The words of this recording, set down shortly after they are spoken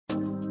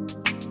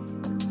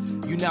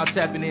You now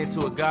tapping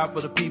into a God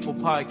for the People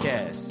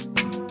podcast.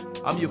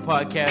 I'm your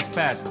podcast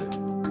pastor.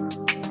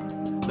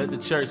 Let the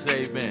church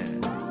say amen.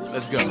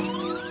 Let's go.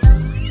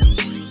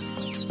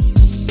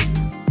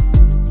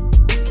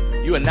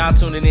 You are now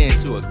tuning in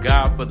to a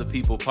God for the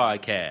People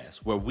podcast,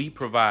 where we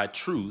provide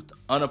truth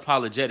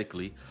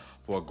unapologetically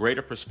for a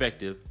greater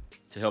perspective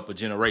to help a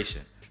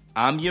generation.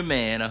 I'm your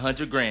man,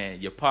 100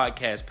 grand, your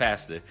podcast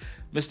pastor,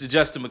 Mr.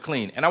 Justin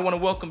McLean, and I want to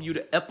welcome you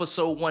to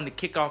episode 1 to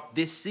kick off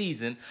this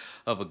season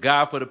of a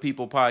God for the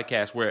People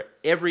podcast, where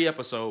every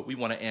episode we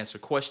want to answer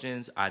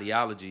questions,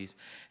 ideologies,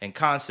 and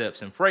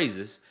concepts and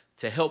phrases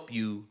to help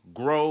you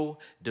grow,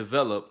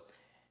 develop,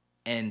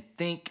 and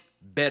think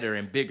better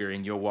and bigger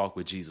in your walk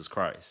with Jesus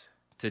Christ.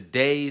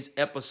 Today's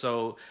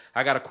episode,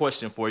 I got a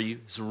question for you.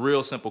 It's a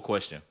real simple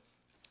question.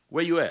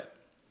 Where you at?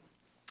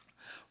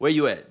 Where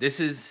you at?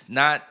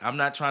 I'm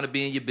not trying to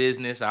be in your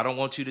business. I don't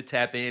want you to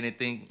tap in and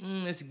think,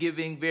 it's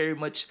giving very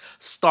much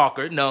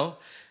stalker. No,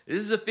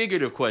 this is a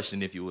figurative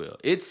question, if you will.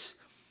 It's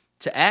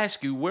to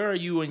ask you, where are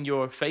you in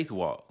your faith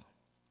walk?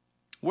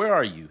 Where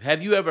are you?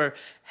 Have you ever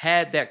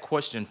had that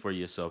question for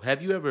yourself?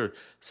 Have you ever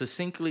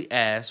succinctly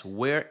asked,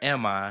 where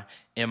am I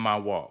in my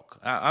walk?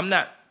 I'm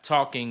not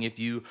talking if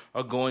you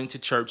are going to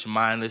church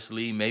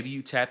mindlessly, maybe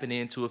you tapping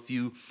into a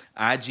few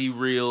IG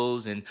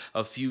reels and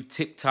a few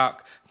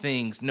TikTok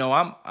things. No,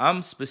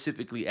 I'm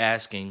specifically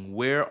asking,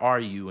 where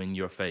are you in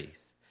your faith?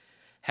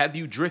 Have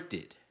you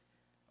drifted?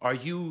 Are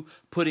you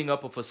putting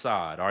up a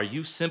facade? Are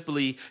you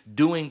simply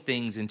doing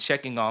things and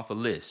checking off a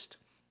list?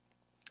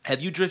 Have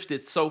you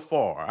drifted so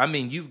far? I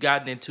mean, you've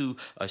gotten into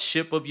a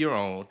ship of your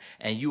own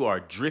and you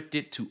are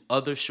drifted to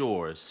other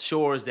shores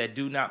that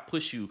do not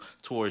push you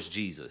towards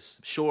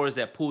Jesus, shores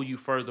that pull you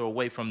further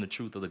away from the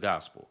truth of the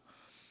gospel.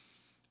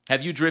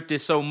 Have you drifted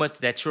so much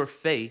that your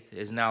faith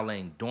is now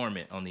laying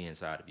dormant on the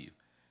inside of you?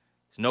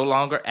 It's no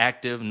longer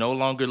active, no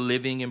longer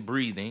living and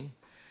breathing.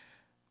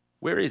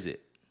 Where is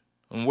it?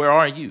 And where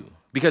are you?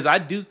 Because I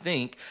do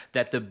think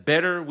that the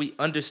better we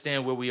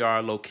understand where we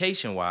are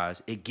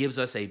location-wise, it gives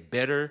us a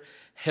better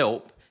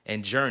help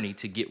and journey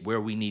to get where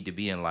we need to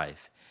be in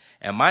life.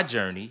 And my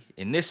journey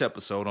in this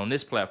episode on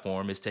this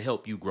platform is to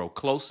help you grow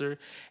closer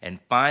and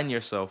find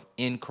yourself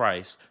in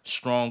Christ,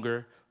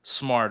 stronger,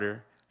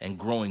 smarter, and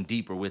growing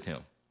deeper with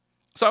him.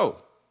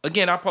 So,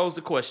 again, I pose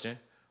the question,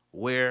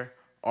 where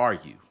are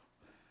you?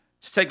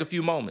 Just take a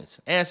few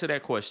moments, answer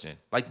that question.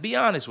 Be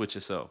honest with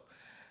yourself.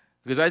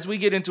 Because as we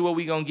get into what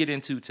we're going to get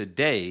into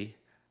today,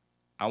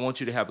 I want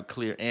you to have a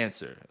clear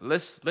answer.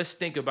 Let's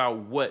think about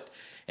what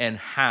and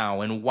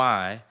how and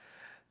why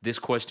this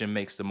question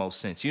makes the most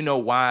sense. You know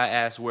why I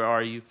asked, where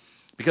are you?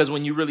 Because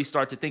when you really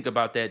start to think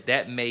about that,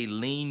 that may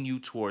lean you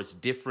towards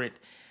different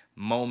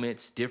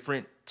moments,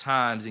 different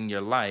times in your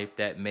life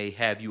that may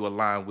have you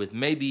aligned with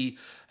maybe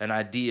an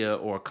idea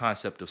or a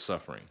concept of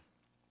suffering.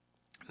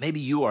 Maybe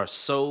you are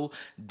so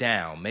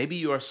down. Maybe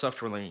you are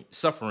suffering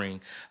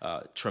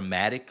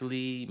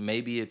traumatically.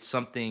 Maybe it's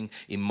something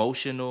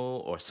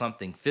emotional or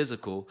something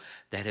physical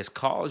that has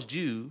caused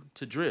you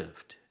to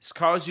drift. It's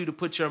caused you to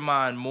put your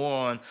mind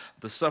more on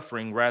the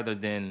suffering rather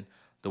than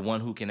the one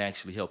who can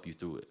actually help you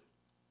through it.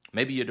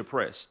 Maybe you're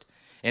depressed.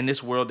 In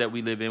this world that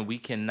we live in, we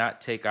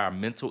cannot take our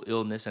mental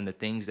illness and the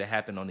things that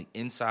happen on the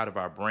inside of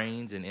our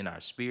brains and in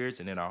our spirits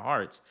and in our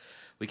hearts.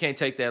 We can't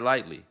take that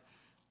lightly.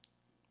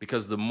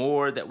 Because the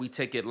more that we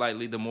take it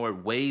lightly, the more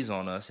it weighs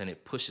on us and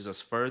it pushes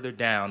us further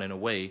down and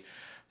away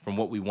from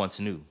what we once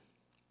knew.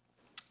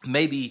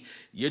 Maybe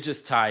you're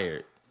just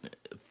tired.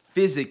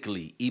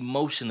 Physically,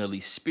 emotionally,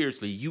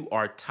 spiritually, you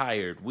are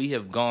tired. We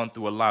have gone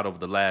through a lot over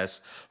the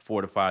last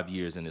 4 to 5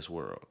 years in this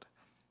world.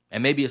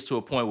 And maybe it's to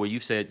a point where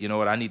you've said, you know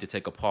what, I need to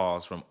take a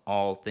pause from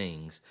all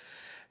things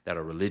that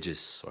are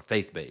religious or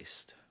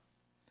faith-based.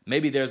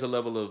 Maybe there's a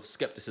level of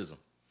skepticism.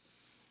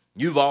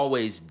 You've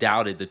always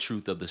doubted the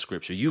truth of the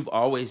scripture. You've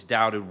always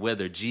doubted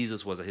whether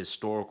Jesus was a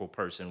historical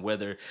person,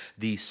 whether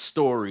these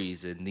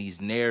stories and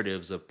these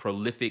narratives of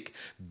prolific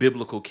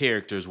biblical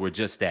characters were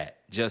just that,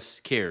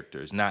 just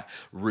characters, not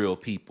real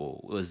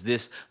people. Was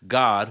this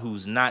God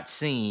who's not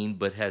seen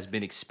but has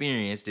been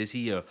experienced, is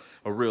he a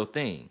real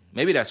thing?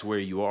 Maybe that's where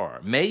you are.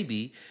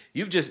 Maybe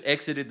you've just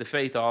exited the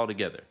faith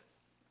altogether.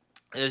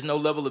 There's no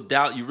level of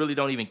doubt. You really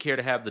don't even care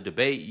to have the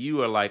debate.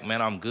 You are like, man,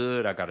 I'm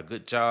good. I got a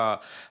good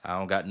job. I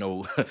don't got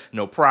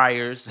no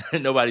priors.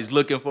 Nobody's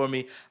looking for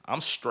me. I'm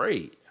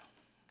straight.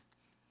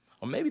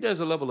 Or maybe there's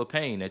a level of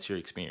pain that you're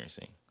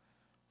experiencing.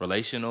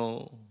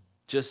 Relational,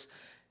 just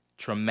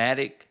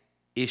traumatic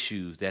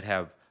issues that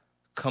have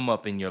come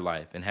up in your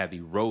life and have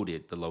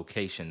eroded the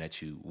location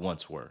that you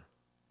once were.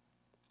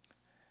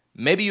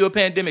 Maybe you're a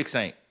pandemic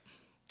saint.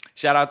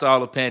 Shout out to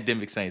all the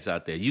pandemic saints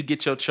out there. You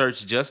get your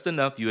church just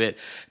enough. You at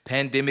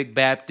Pandemic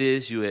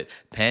Baptist, you at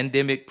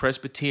Pandemic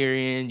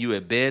Presbyterian, you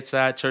at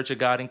Bedside Church of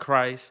God in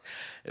Christ.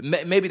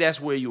 Maybe that's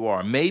where you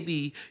are.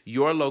 Maybe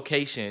your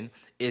location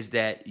is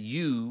that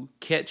you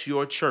catch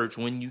your church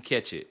when you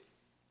catch it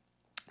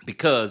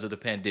because of the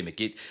pandemic.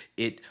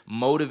 It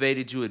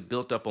motivated you. It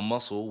built up a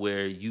muscle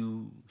where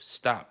you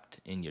stopped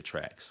in your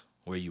tracks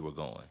where you were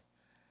going.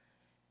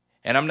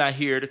 And I'm not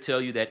here to tell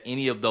you that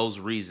any of those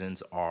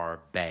reasons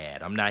are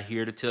bad. I'm not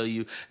here to tell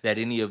you that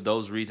any of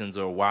those reasons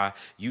are why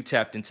you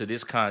tapped into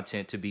this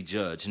content to be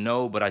judged.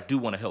 No, but I do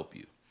want to help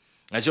you.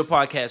 As your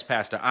podcast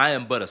pastor, I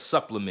am but a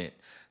supplement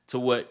to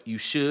what you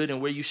should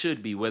and where you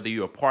should be, whether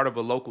you're a part of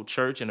a local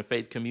church in a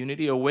faith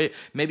community, or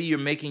maybe you're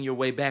making your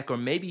way back, or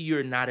maybe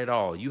you're not at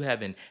all. You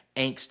have an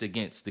angst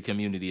against the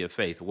community of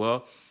faith.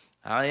 Well,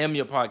 I am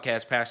your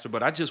podcast pastor,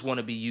 but I just want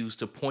to be used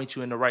to point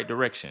you in the right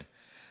direction.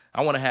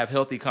 I want to have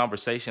healthy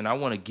conversation. I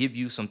want to give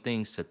you some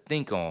things to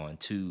think on,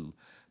 to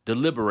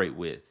deliberate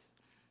with,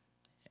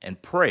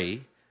 and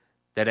pray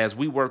that as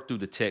we work through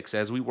the text,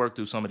 as we work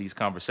through some of these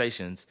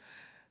conversations,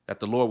 that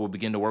the Lord will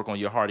begin to work on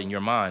your heart and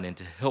your mind and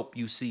to help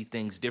you see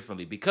things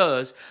differently,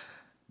 because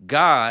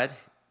God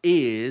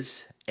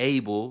is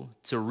able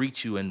to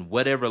reach you in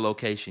whatever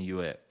location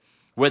you're at.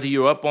 Whether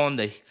you're up on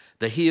the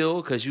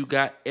hill because you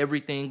got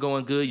everything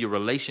going good, your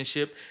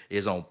relationship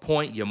is on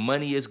point, your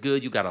money is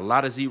good, you got a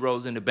lot of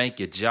zeros in the bank,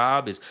 your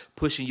job is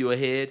pushing you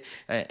ahead,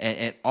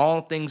 and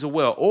all things are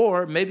well.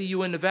 Or maybe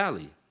you're in the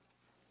valley.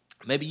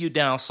 Maybe you're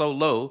down so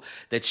low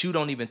that you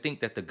don't even think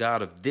that the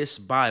God of this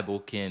Bible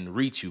can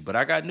reach you. But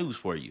I got news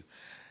for you.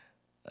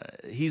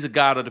 He's a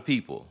God of the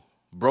people,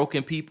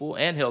 broken people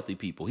and healthy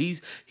people.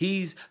 He's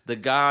the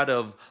God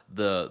of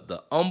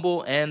the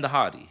humble and the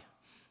haughty.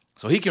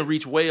 So he can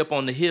reach way up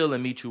on the hill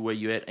and meet you where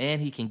you're at,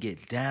 and he can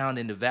get down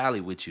in the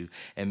valley with you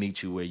and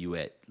meet you where you're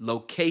at.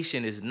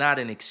 Location is not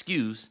an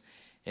excuse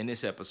in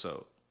this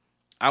episode.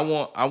 I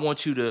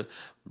want you to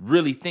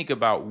really think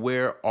about,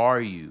 where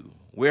are you?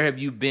 Where have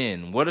you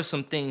been? What are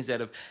some things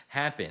that have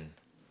happened?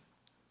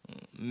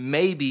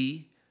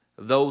 Maybe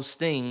those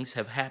things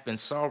have happened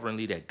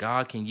sovereignly, that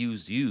God can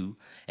use you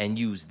and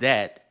use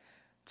that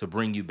to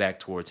bring you back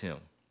towards him.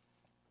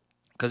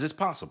 Because it's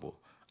possible.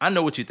 I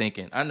know what you're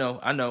thinking. I know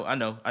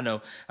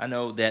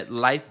that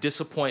life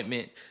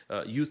disappointment,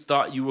 you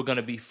thought you were going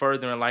to be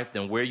further in life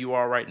than where you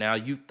are right now.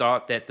 You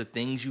thought that the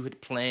things you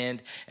had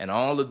planned and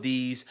all of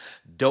these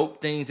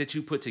dope things that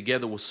you put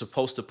together was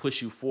supposed to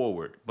push you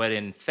forward. But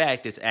in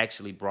fact, it's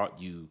actually brought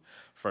you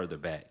further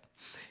back.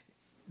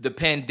 The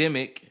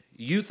pandemic,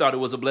 you thought it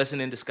was a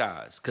blessing in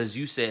disguise, because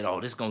you said, oh,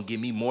 this is going to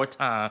give me more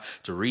time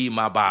to read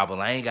my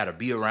Bible. I ain't got to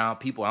be around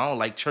people. I don't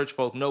like church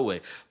folk, no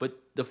way. But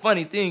the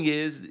funny thing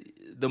is,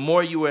 the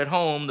more you were at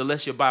home, the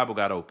less your Bible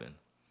got open.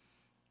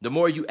 The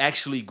more you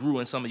actually grew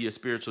in some of your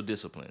spiritual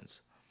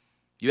disciplines.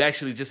 You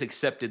actually just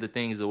accepted the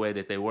things the way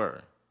that they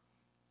were.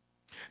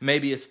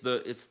 Maybe it's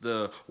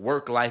the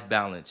work-life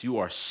balance. You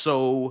are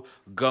so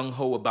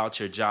gung-ho about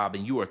your job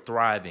and you are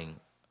thriving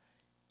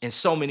in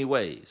so many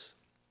ways.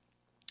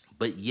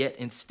 But yet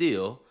and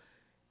still,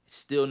 it's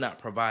still not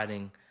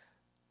providing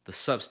the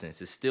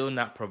substance. It's still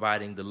not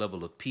providing the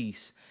level of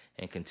peace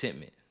and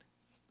contentment,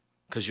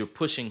 because you're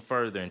pushing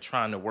further and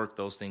trying to work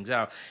those things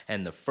out.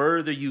 And the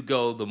further you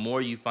go, the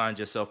more you find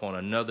yourself on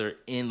another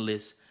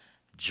endless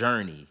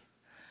journey.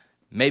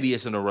 Maybe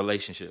it's in a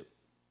relationship.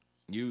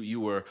 You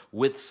were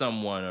with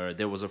someone, or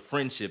there was a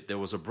friendship, there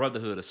was a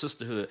brotherhood, a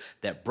sisterhood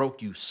that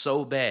broke you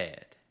so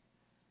bad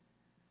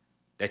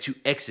that you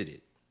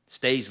exited,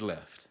 stage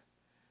left,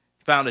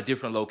 found a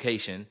different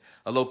location,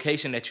 a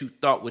location that you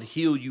thought would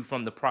heal you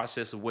from the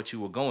process of what you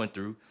were going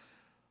through,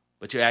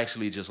 but you're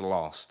actually just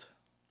lost,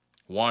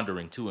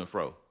 wandering to and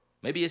fro.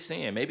 Maybe it's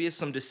sin. Maybe it's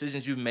some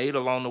decisions you've made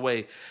along the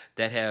way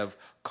that have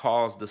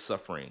caused the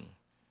suffering.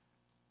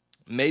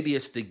 Maybe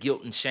it's the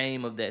guilt and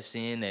shame of that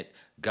sin that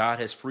God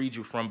has freed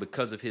you from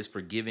because of his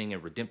forgiving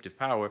and redemptive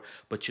power,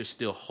 but you're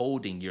still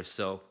holding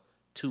yourself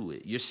to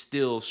it. You're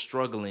still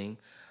struggling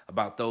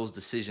about those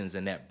decisions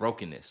and that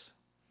brokenness.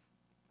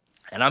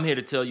 And I'm here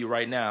to tell you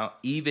right now,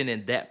 even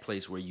in that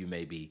place where you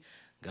may be,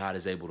 God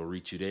is able to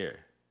reach you there.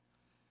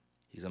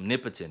 He's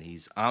omnipotent.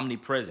 He's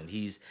omnipresent.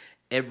 He's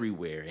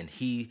everywhere. And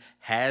he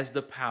has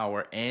the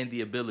power and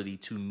the ability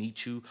to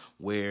meet you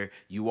where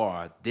you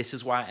are. This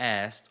is why I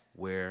asked,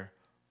 where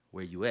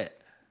you at?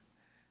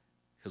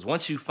 Because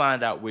once you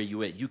find out where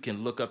you at, you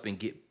can look up and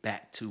get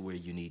back to where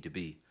you need to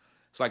be.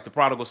 It's like the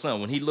prodigal son.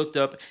 When he looked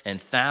up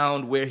and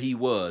found where he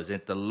was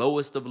at the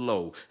lowest of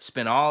low,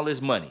 spent all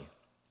his money.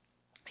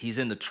 He's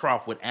in the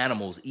trough with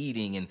animals,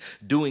 eating and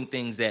doing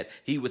things that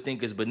he would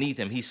think is beneath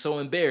him. He's so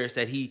embarrassed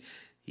that he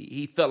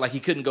felt like he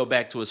couldn't go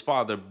back to his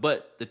father.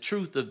 But the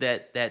truth of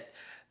that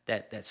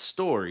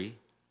story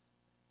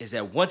is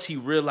that once he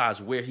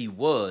realized where he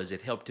was,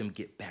 it helped him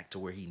get back to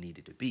where he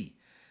needed to be.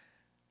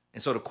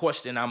 And so the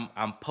question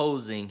I'm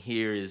posing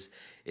here is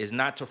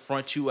not to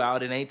front you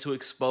out. It ain't to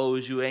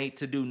expose you. It ain't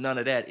to do none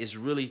of that. It's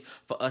really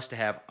for us to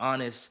have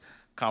honest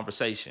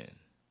conversation.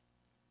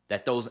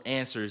 That those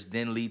answers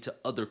then lead to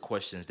other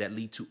questions that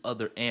lead to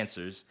other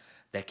answers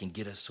that can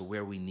get us to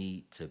where we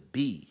need to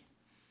be.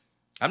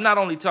 I'm not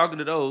only talking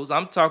to those,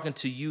 I'm talking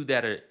to you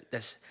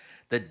that's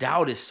the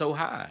doubt is so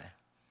high.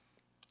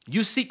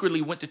 You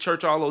secretly went to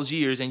church all those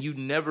years and you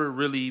never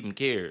really even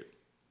cared.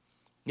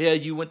 Yeah,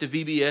 you went to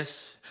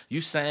VBS,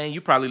 you sang,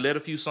 you probably led a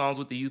few songs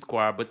with the youth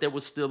choir, but there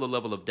was still a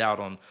level of doubt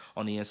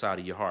on the inside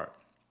of your heart.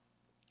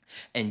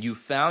 And you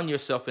found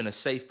yourself in a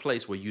safe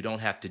place where you don't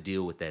have to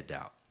deal with that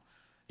doubt.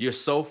 You're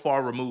so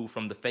far removed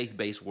from the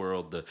faith-based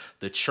world,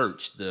 the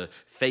church, the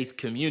faith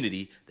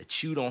community,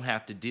 that you don't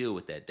have to deal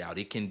with that doubt.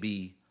 It can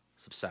be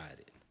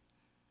subsided.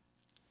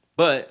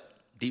 But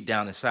deep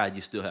down inside,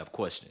 you still have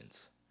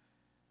questions.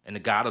 And the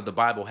God of the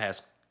Bible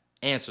has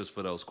answers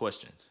for those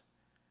questions.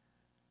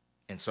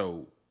 And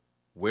so,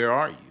 where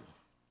are you?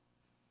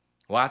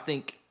 Well, I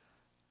think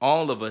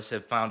all of us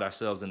have found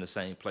ourselves in the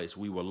same place.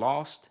 We were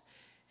lost,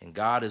 and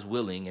God is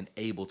willing and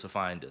able to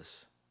find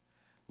us.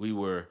 We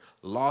were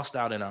lost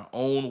out in our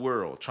own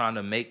world, trying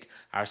to make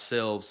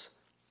ourselves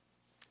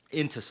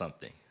into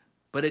something.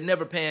 But it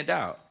never panned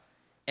out.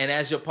 And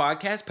as your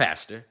podcast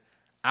pastor,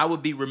 I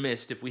would be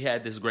remiss if we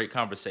had this great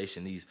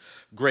conversation, these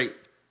great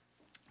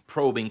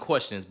probing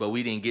questions, but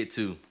we didn't get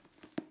to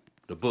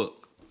the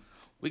book.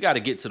 We got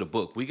to get to the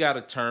book. We got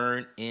to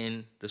turn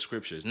in the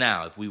scriptures.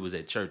 Now, if we was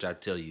at church,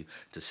 I'd tell you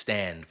to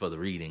stand for the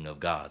reading of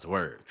God's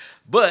word.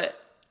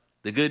 But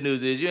the good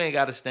news is you ain't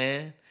got to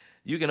stand.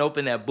 You can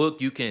open that book.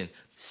 You can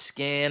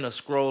scan or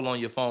scroll on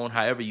your phone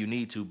however you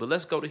need to. But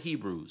let's go to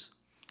Hebrews.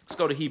 Let's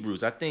go to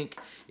Hebrews. I think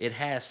it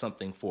has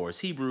something for us.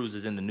 Hebrews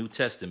is in the New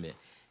Testament.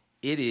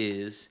 It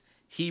is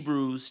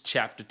Hebrews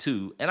chapter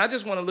 2. And I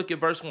just want to look at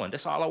verse 1.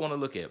 That's all I want to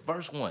look at.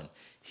 Verse 1.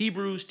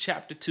 Hebrews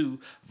chapter 2,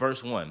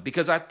 verse 1.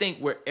 Because I think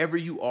wherever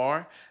you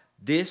are,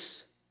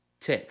 this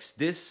text,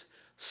 this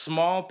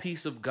small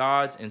piece of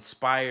God's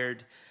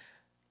inspired,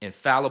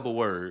 infallible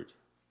word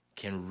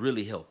can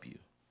really help you.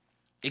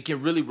 It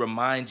can really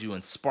remind you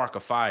and spark a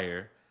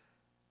fire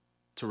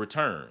to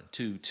return,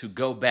 to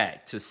go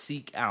back, to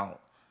seek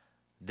out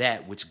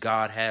that which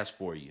God has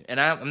for you. And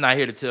I'm not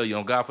here to tell you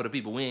on God for the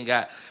people. We ain't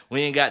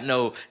got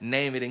no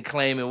name it and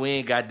claim it. We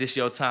ain't got this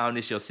your time,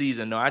 this your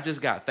season. No, I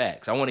just got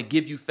facts. I want to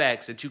give you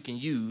facts that you can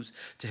use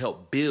to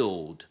help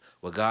build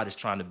what God is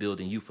trying to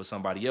build in you for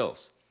somebody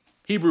else.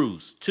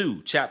 Hebrews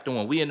 2, chapter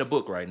 1. We in the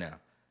book right now.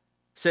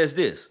 Says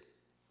this: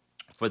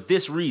 for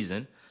this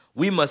reason,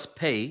 we must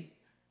pay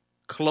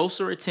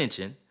closer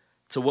attention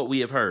to what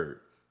we have heard,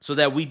 so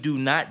that we do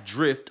not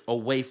drift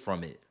away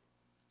from it.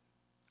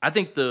 I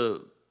think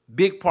the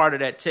big part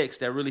of that text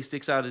that really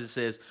sticks out is it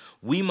says,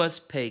 we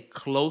must pay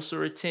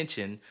closer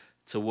attention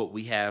to what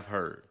we have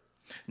heard.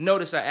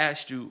 Notice I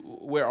asked you,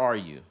 where are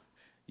you?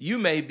 You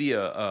may be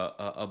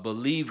a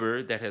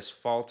believer that has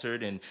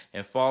faltered and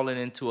fallen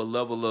into a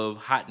level of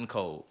hot and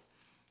cold.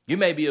 You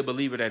may be a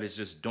believer that is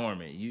just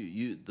dormant.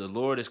 The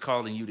Lord is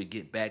calling you to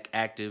get back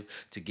active,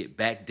 to get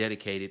back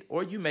dedicated,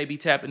 or you may be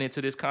tapping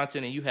into this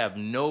content and you have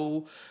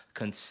no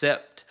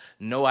concept,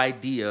 no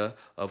idea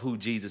of who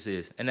Jesus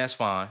is, and that's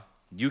fine.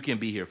 You can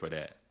be here for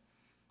that.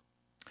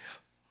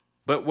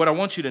 But what I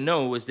want you to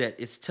know is that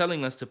it's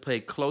telling us to pay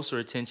closer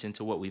attention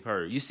to what we've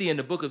heard. You see, in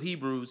the book of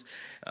Hebrews,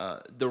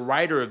 the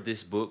writer of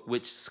this book,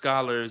 which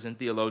scholars and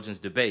theologians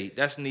debate,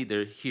 that's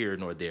neither here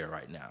nor there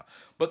right now.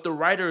 But the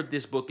writer of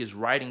this book is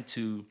writing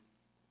to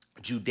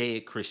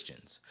Judaic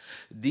Christians.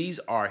 These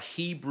are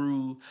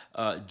Hebrew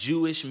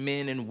Jewish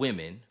men and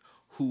women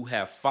who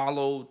have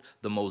followed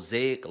the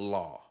Mosaic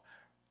law.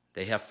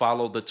 They have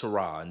followed the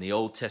Torah and the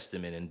Old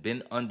Testament and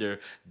been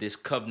under this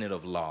covenant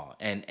of law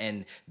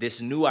and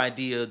this new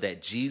idea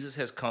that Jesus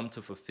has come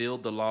to fulfill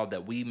the law,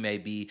 that we may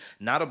be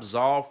not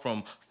absolved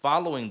from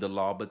following the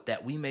law, but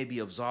that we may be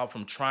absolved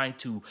from trying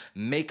to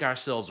make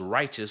ourselves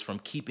righteous from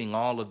keeping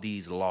all of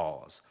these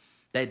laws.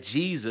 That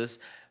Jesus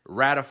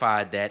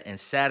ratified that and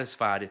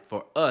satisfied it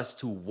for us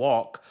to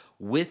walk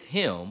with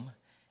him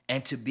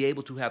and to be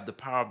able to have the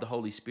power of the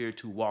Holy Spirit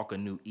to walk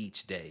anew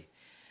each day.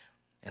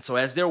 And so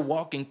as they're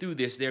walking through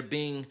this, they're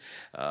being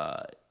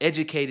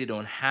educated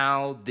on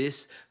how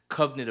this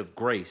covenant of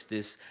grace,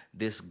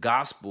 this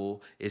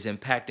gospel is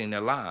impacting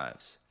their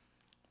lives.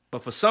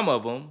 But for some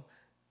of them,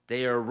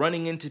 they are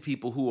running into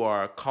people who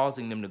are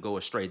causing them to go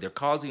astray. They're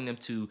causing them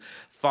to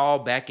fall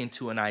back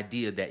into an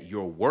idea that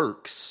your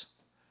works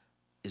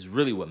is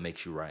really what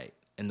makes you right.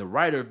 And the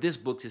writer of this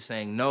book is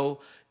saying, no,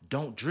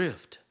 don't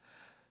drift.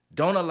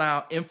 Don't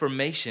allow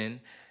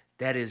information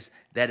that is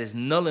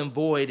null and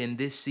void in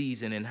this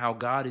season and how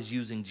God is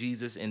using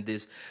Jesus in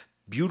this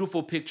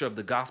beautiful picture of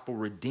the gospel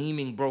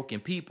redeeming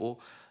broken people.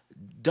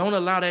 Don't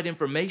allow that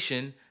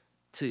information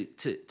to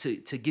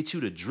get you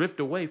to drift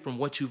away from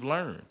what you've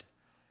learned.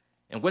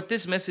 And what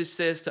this message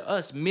says to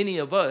us, many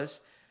of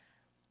us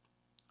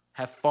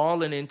have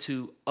fallen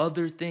into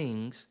other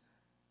things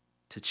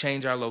to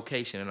change our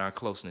location and our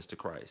closeness to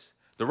Christ.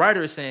 The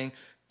writer is saying,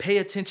 pay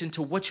attention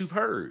to what you've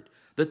heard.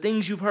 The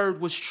things you've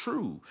heard was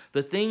true.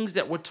 The things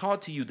that were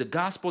taught to you, the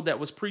gospel that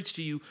was preached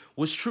to you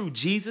was true.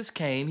 Jesus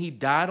came, he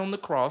died on the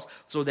cross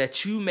so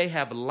that you may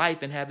have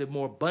life and have it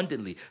more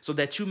abundantly, so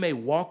that you may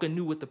walk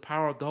anew with the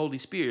power of the Holy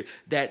Spirit,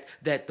 that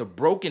the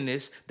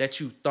brokenness that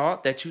you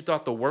thought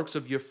the works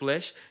of your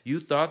flesh, you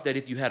thought that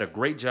if you had a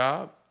great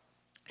job,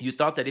 you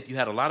thought that if you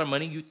had a lot of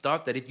money, you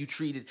thought that if you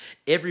treated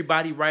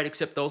everybody right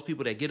except those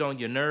people that get on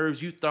your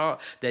nerves, you thought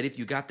that if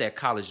you got that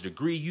college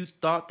degree, you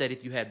thought that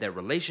if you had that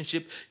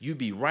relationship, you'd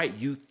be right.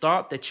 You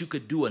thought that you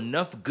could do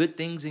enough good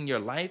things in your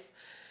life.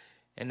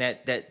 And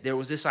that there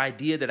was this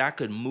idea that I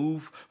could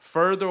move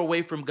further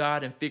away from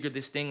God and figure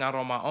this thing out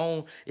on my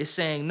own. It's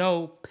saying,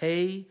 no,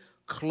 pay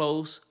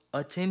close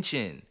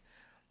attention.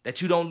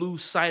 That you don't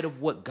lose sight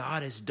of what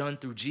God has done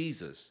through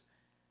Jesus.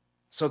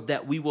 So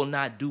that we will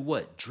not do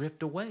what?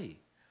 Drift away.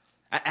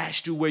 I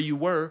asked you where you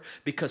were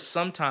because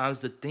sometimes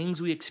the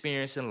things we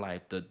experience in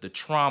life, the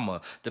trauma,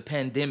 the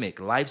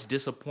pandemic, life's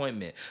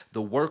disappointment,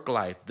 the work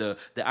life, the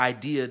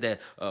idea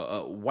that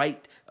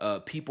white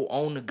people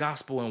own the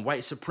gospel and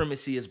white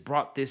supremacy has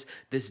brought this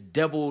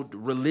deviled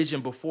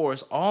religion before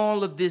us,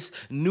 all of this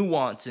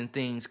nuance and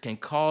things can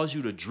cause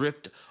you to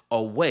drift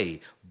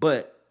away.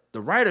 But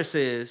the writer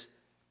says,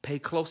 pay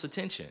close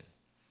attention.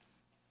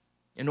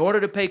 In order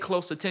to pay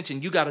close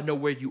attention, you got to know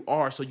where you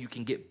are so you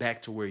can get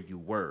back to where you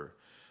were.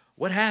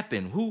 What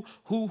happened?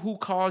 Who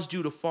caused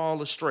you to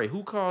fall astray?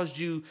 Who caused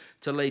you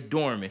to lay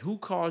dormant? Who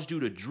caused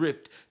you to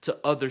drift to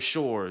other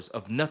shores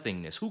of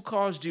nothingness? Who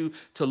caused you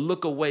to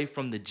look away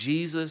from the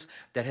Jesus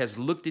that has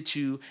looked at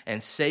you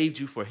and saved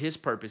you for his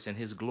purpose and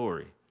his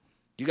glory?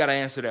 You got to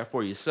answer that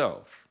for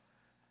yourself.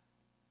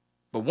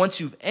 But once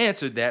you've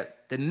answered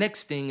that, the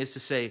next thing is to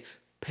say,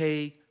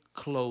 pay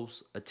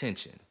close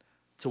attention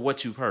to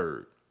what you've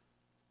heard.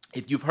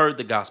 If you've heard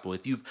the gospel,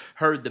 if you've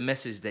heard the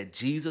message that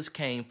Jesus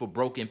came for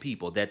broken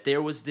people, that there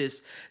was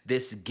this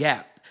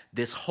gap,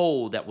 this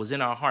hole that was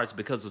in our hearts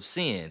because of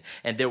sin,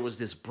 and there was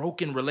this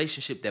broken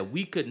relationship that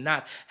we could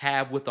not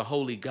have with the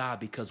holy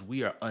God because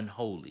we are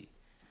unholy,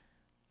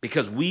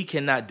 because we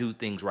cannot do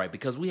things right,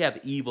 because we have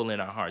evil in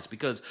our hearts,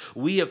 because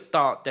we have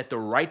thought that the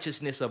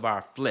righteousness of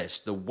our flesh,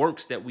 the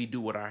works that we do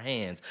with our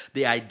hands,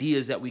 the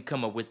ideas that we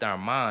come up with our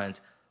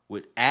minds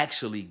would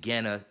actually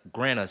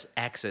grant us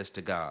access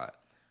to God.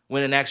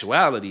 When in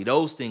actuality,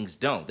 those things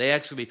don't. They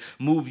actually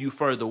move you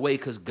further away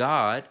because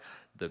God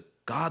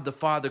the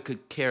Father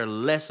could care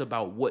less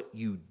about what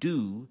you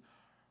do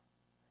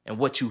and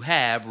what you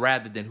have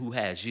rather than who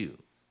has you.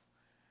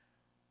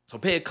 So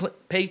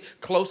pay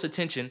close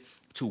attention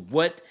to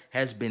what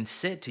has been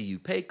said to you.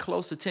 Pay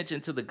close attention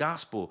to the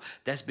gospel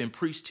that's been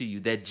preached to you,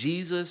 that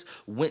Jesus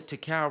went to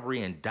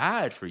Calvary and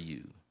died for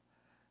you.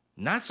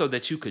 Not so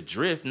that you could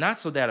drift, not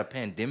so that a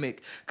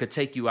pandemic could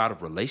take you out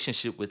of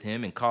relationship with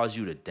him and cause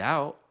you to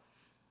doubt.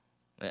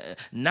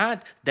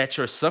 Not that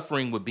your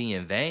suffering would be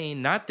in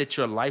vain, not that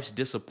your life's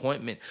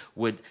disappointment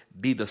would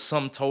be the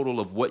sum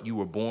total of what you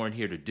were born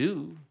here to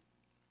do.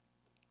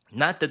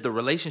 Not that the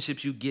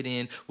relationships you get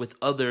in with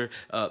other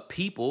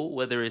people,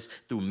 whether it's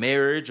through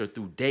marriage or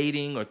through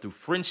dating or through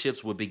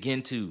friendships, will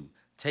begin to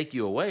take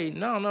you away.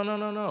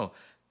 No.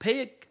 Pay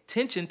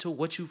attention to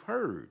what you've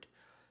heard.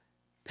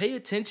 Pay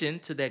attention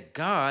to that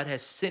God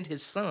has sent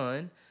his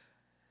son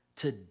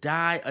to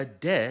die a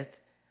death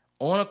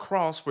on a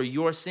cross for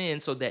your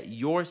sin so that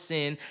your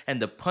sin and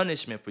the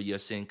punishment for your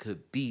sin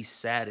could be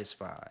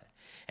satisfied.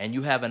 And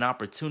you have an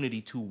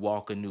opportunity to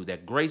walk anew.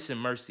 That grace and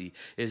mercy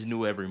is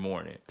new every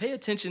morning. Pay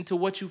attention to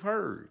what you've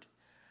heard.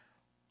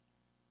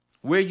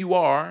 Where you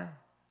are,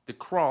 the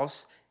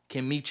cross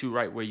can meet you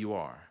right where you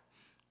are.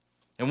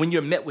 And when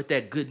you're met with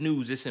that good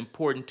news, it's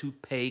important to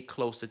pay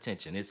close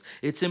attention.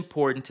 It's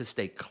important to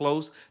stay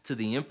close to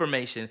the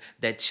information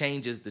that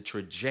changes the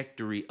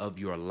trajectory of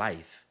your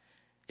life.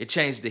 It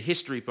changed the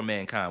history for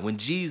mankind. When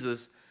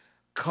Jesus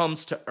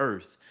comes to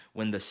earth,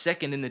 when the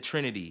second in the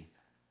Trinity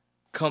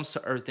comes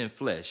to earth in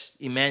flesh,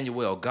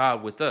 Emmanuel,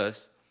 God with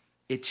us,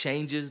 it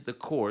changes the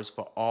course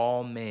for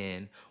all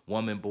man,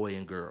 woman, boy,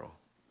 and girl.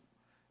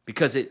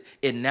 Because it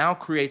now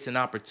creates an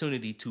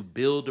opportunity to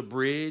build a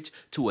bridge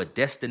to a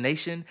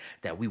destination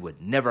that we would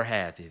never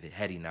have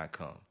had he not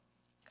come.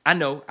 I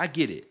know, I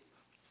get it.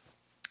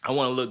 I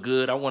want to look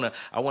good. I want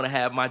to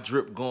have my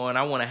drip going.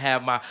 I want to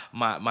have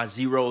my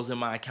zeros in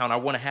my account. I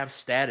want to have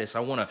status.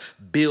 I want to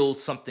build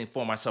something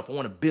for myself. I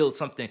want to build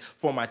something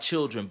for my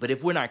children. But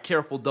if we're not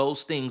careful,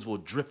 those things will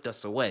drift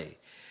us away.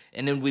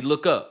 And then we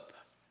look up.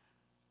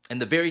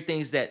 And the very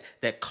things that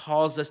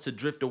cause us to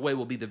drift away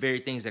will be the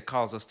very things that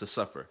cause us to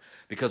suffer.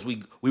 Because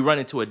we run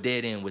into a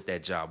dead end with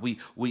that job.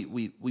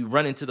 We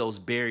run into those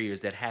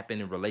barriers that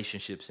happen in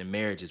relationships and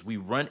marriages. We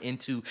run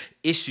into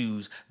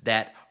issues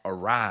that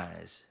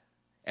arise.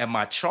 And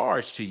my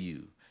charge to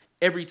you,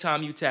 every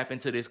time you tap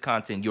into this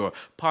content, your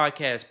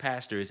podcast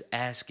pastor is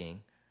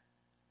asking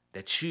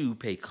that you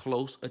pay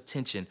close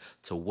attention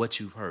to what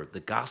you've heard, the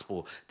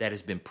gospel that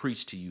has been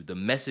preached to you, the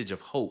message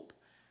of hope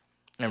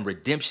and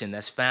redemption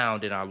that's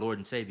found in our Lord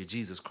and Savior,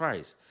 Jesus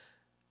Christ.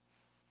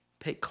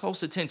 Pay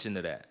close attention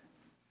to that.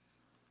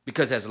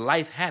 Because as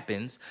life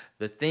happens,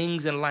 the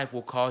things in life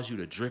will cause you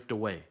to drift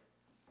away,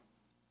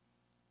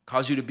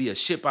 cause you to be a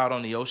ship out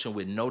on the ocean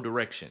with no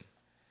direction.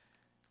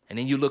 And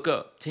then you look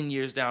up 10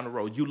 years down the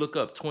road. You look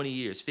up 20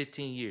 years,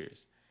 15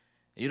 years.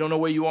 You don't know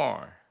where you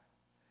are.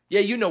 Yeah,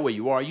 you know where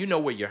you are. You know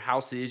where your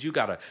house is. You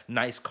got a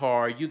nice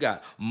car. You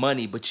got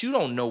money, but you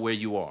don't know where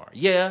you are.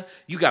 Yeah,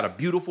 you got a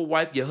beautiful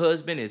wife. Your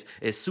husband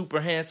is super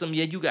handsome.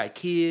 Yeah, you got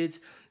kids.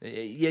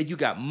 Yeah, you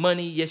got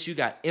money. Yes, you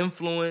got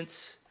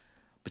influence,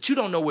 but you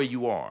don't know where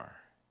you are.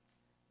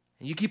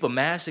 And you keep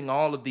amassing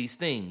all of these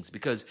things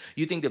because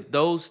you think that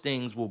those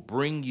things will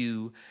bring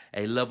you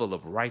a level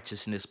of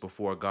righteousness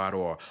before God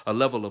or a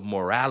level of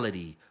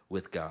morality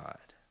with God.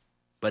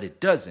 But it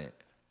doesn't.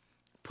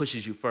 It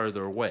pushes you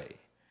further away.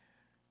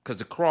 Because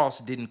the cross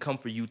didn't come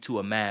for you to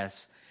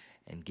amass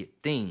and get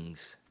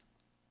things.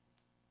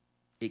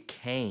 It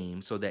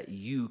came so that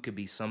you could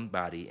be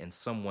somebody and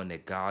someone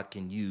that God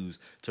can use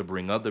to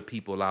bring other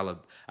people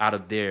out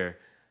of their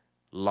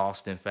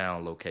lost and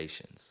found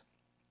locations.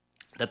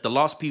 That the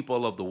lost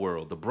people of the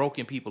world, the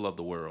broken people of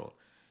the world,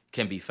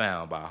 can be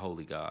found by a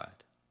holy God.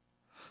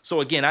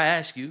 So again, I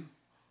ask you,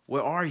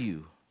 where are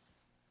you?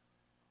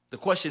 The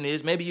question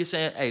is, maybe you're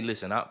saying, hey,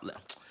 listen,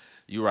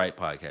 you're right,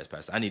 podcast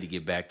pastor. I need to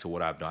get back to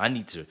what I've done. I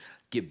need to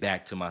get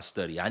back to my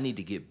study. I need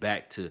to get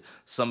back to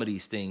some of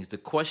these things. The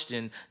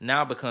question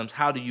now becomes,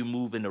 how do you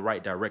move in the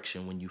right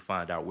direction when you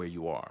find out where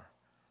you are?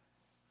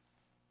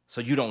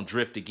 So you don't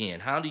drift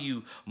again. How do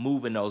you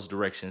move in those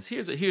directions?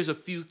 Here's a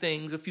few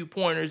things, a few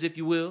pointers, if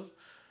you will.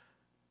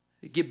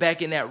 Get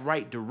back in that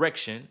right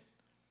direction.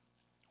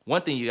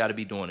 One thing you got to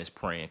be doing is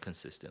praying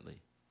consistently.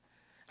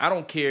 I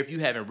don't care if you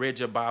haven't read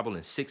your Bible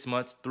in 6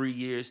 months, 3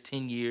 years,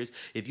 10 years,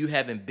 if you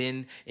haven't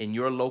been in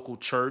your local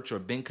church or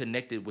been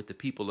connected with the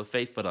people of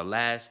faith for the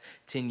last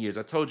 10 years.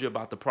 I told you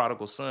about the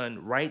prodigal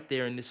son. Right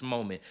there in this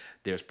moment,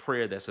 there's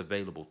prayer that's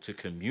available to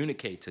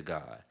communicate to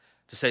God,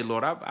 to say,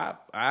 Lord,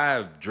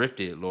 I've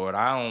drifted, Lord.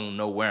 I don't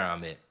know where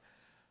I'm at.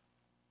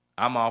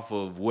 I'm off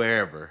of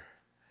wherever.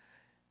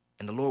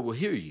 And the Lord will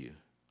hear you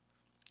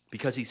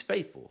because he's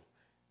faithful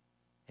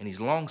and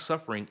he's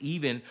long-suffering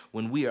even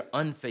when we are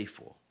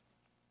unfaithful.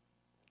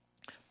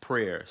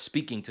 Prayer,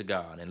 speaking to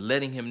God and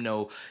letting him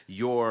know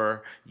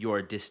your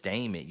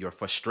disdainment, your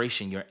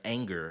frustration, your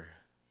anger,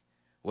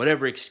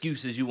 whatever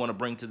excuses you want to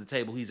bring to the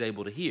table, he's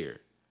able to hear.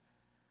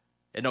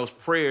 And those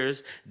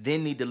prayers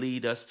then need to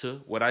lead us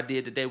to what I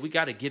did today. We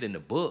got to get in the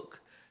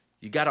book.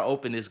 You got to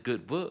open this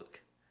good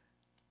book.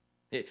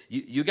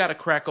 You got to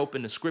crack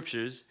open the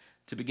scriptures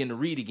to begin to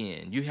read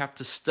again. You have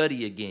to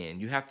study again.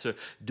 You have to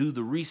do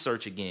the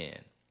research again.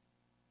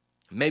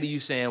 Maybe you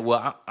saying,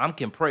 well, I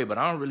can pray, but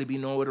I don't really be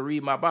knowing where to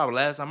read my Bible.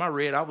 Last time I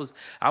read, I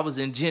was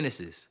in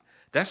Genesis.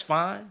 That's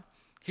fine.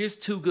 Here's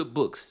two good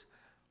books.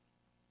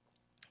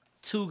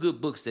 Two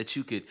good books that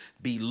you could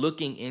be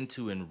looking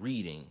into and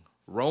reading.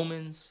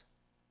 Romans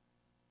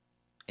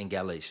and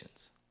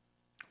Galatians.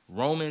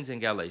 Romans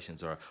and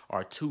Galatians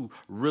are two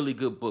really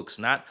good books.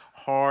 Not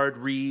hard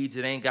reads.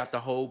 It ain't got the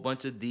whole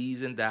bunch of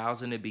these and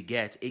thous and it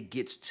begats. It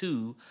gets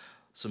to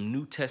some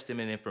New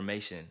Testament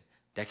information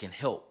that can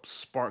help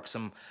spark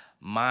some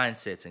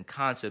mindsets and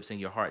concepts in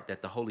your heart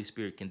that the Holy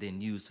Spirit can then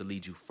use to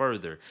lead you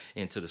further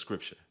into the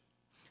scripture.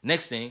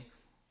 Next thing,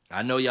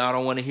 I know y'all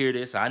don't want to hear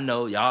this. I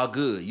know y'all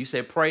good. You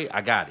said pray,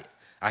 I got it.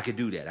 I could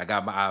do that.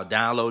 I'll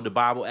download the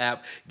Bible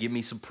app, give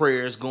me some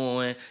prayers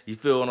going. You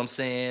feel what I'm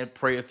saying?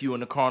 Pray a few in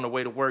the car on the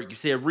way to work. You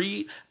said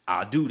read,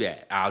 I'll do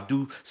that. I'll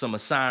do some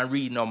assigned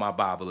reading on my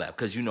Bible app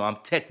because, I'm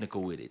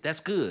technical with it.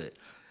 That's good.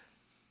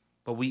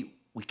 But we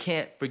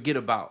can't forget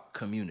about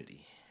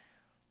community.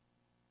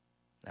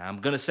 Now,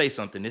 I'm going to say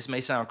something. This may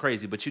sound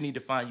crazy, but you need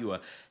to find you a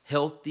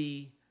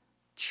healthy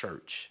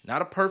church.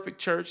 Not a perfect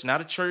church,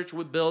 not a church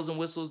with bells and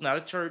whistles, not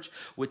a church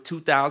with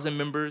 2,000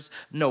 members.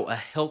 No, a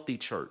healthy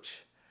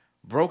church.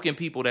 Broken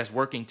people that's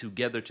working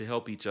together to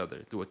help each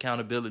other through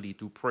accountability,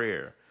 through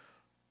prayer,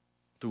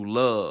 through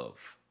love,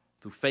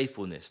 through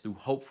faithfulness, through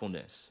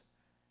hopefulness,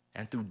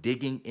 and through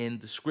digging in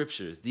the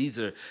scriptures. These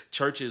are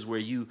churches where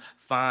you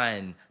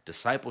find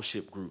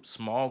discipleship groups,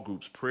 small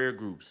groups, prayer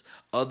groups,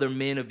 other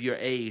men of your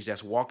age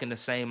that's walking the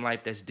same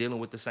life, that's dealing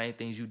with the same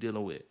things you're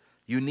dealing with.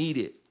 You need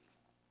it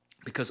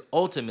because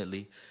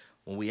ultimately,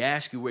 when we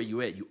ask you where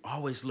you at, you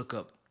always look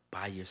up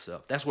by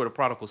yourself. That's where the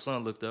prodigal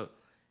son looked up.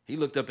 He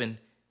looked up and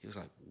he was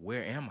like,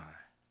 where am I?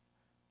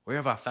 Where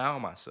have I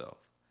found myself?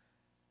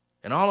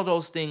 And all of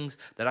those things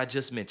that I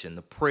just mentioned,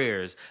 the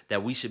prayers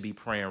that we should be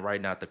praying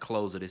right now at the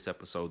close of this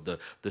episode,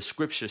 the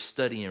scripture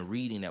study and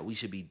reading that we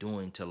should be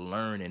doing to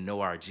learn and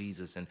know our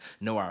Jesus and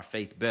know our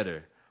faith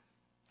better.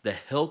 The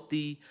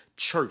healthy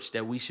church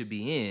that we should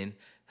be in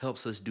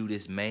helps us do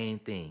this main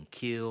thing,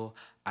 kill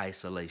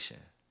isolation.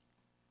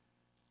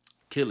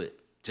 Kill it.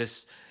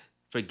 Just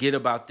forget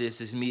about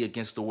this. It's me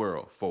against the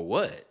world. For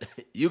what?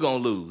 You're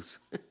going to lose.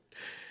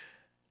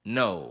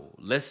 No,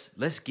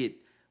 let's get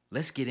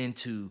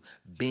into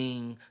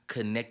being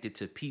connected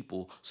to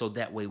people so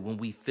that way when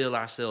we feel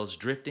ourselves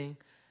drifting,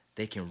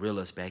 they can reel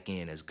us back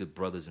in as good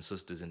brothers and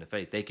sisters in the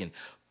faith. They can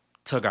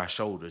tug our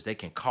shoulders. They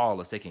can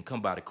call us. They can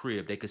come by the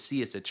crib. They can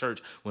see us at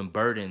church when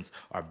burdens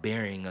are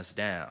bearing us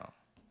down.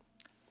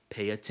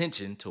 Pay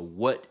attention to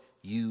what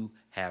you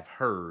have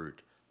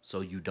heard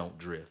so you don't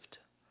drift.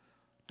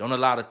 Don't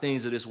allow the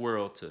things of this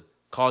world to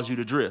cause you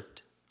to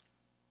drift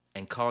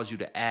and cause you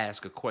to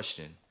ask a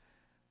question.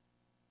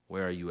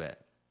 Where are you at?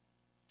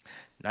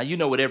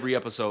 Now, with every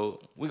episode,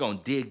 we're going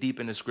to dig deep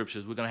into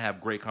scriptures. We're going to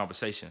have great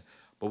conversation,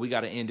 but we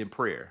got to end in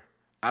prayer.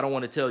 I don't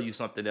want to tell you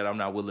something that I'm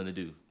not willing to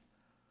do.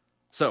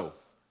 So,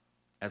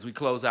 as we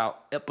close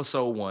out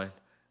episode 1,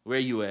 where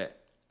are you at?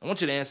 I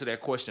want you to answer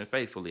that question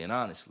faithfully and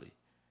honestly.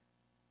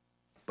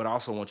 But I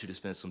also want you to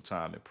spend some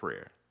time in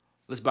prayer.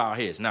 Let's bow our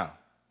heads now.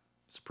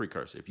 It's a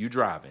precursor. If you're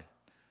driving,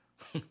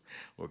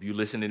 or if you're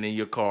listening in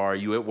your car,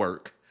 you at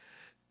work,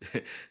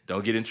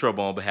 don't get in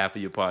trouble on behalf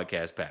of your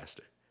podcast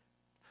pastor.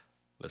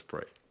 Let's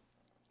pray.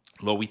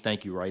 Lord, we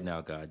thank you right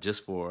now, God,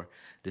 just for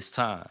this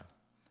time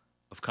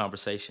of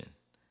conversation.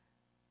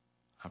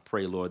 I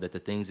pray, Lord, that the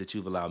things that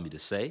you've allowed me to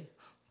say,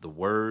 the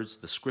words,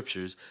 the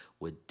scriptures,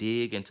 would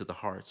dig into the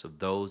hearts of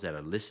those that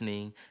are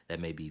listening, that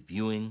may be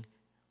viewing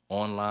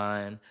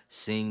online,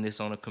 seeing this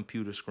on a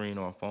computer screen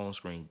or a phone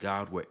screen.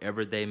 God,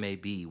 wherever they may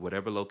be,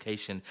 whatever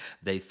location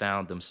they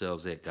found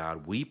themselves at,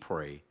 God, we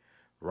pray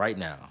right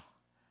now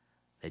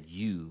that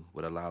you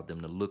would allow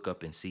them to look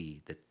up and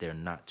see that they're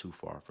not too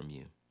far from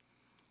you.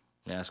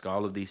 I ask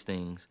all of these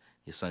things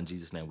in your son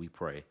Jesus' name we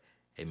pray.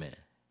 Amen.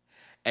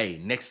 Hey,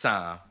 next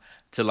time,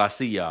 till I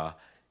see y'all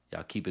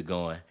keep it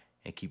going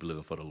and keep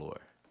living for the Lord.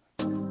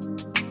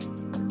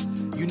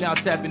 You now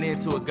tapping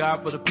into a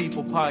God for the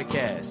People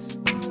podcast.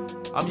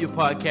 I'm your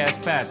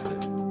podcast pastor.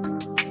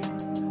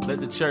 Let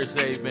the church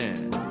say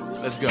amen.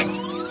 Let's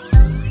go.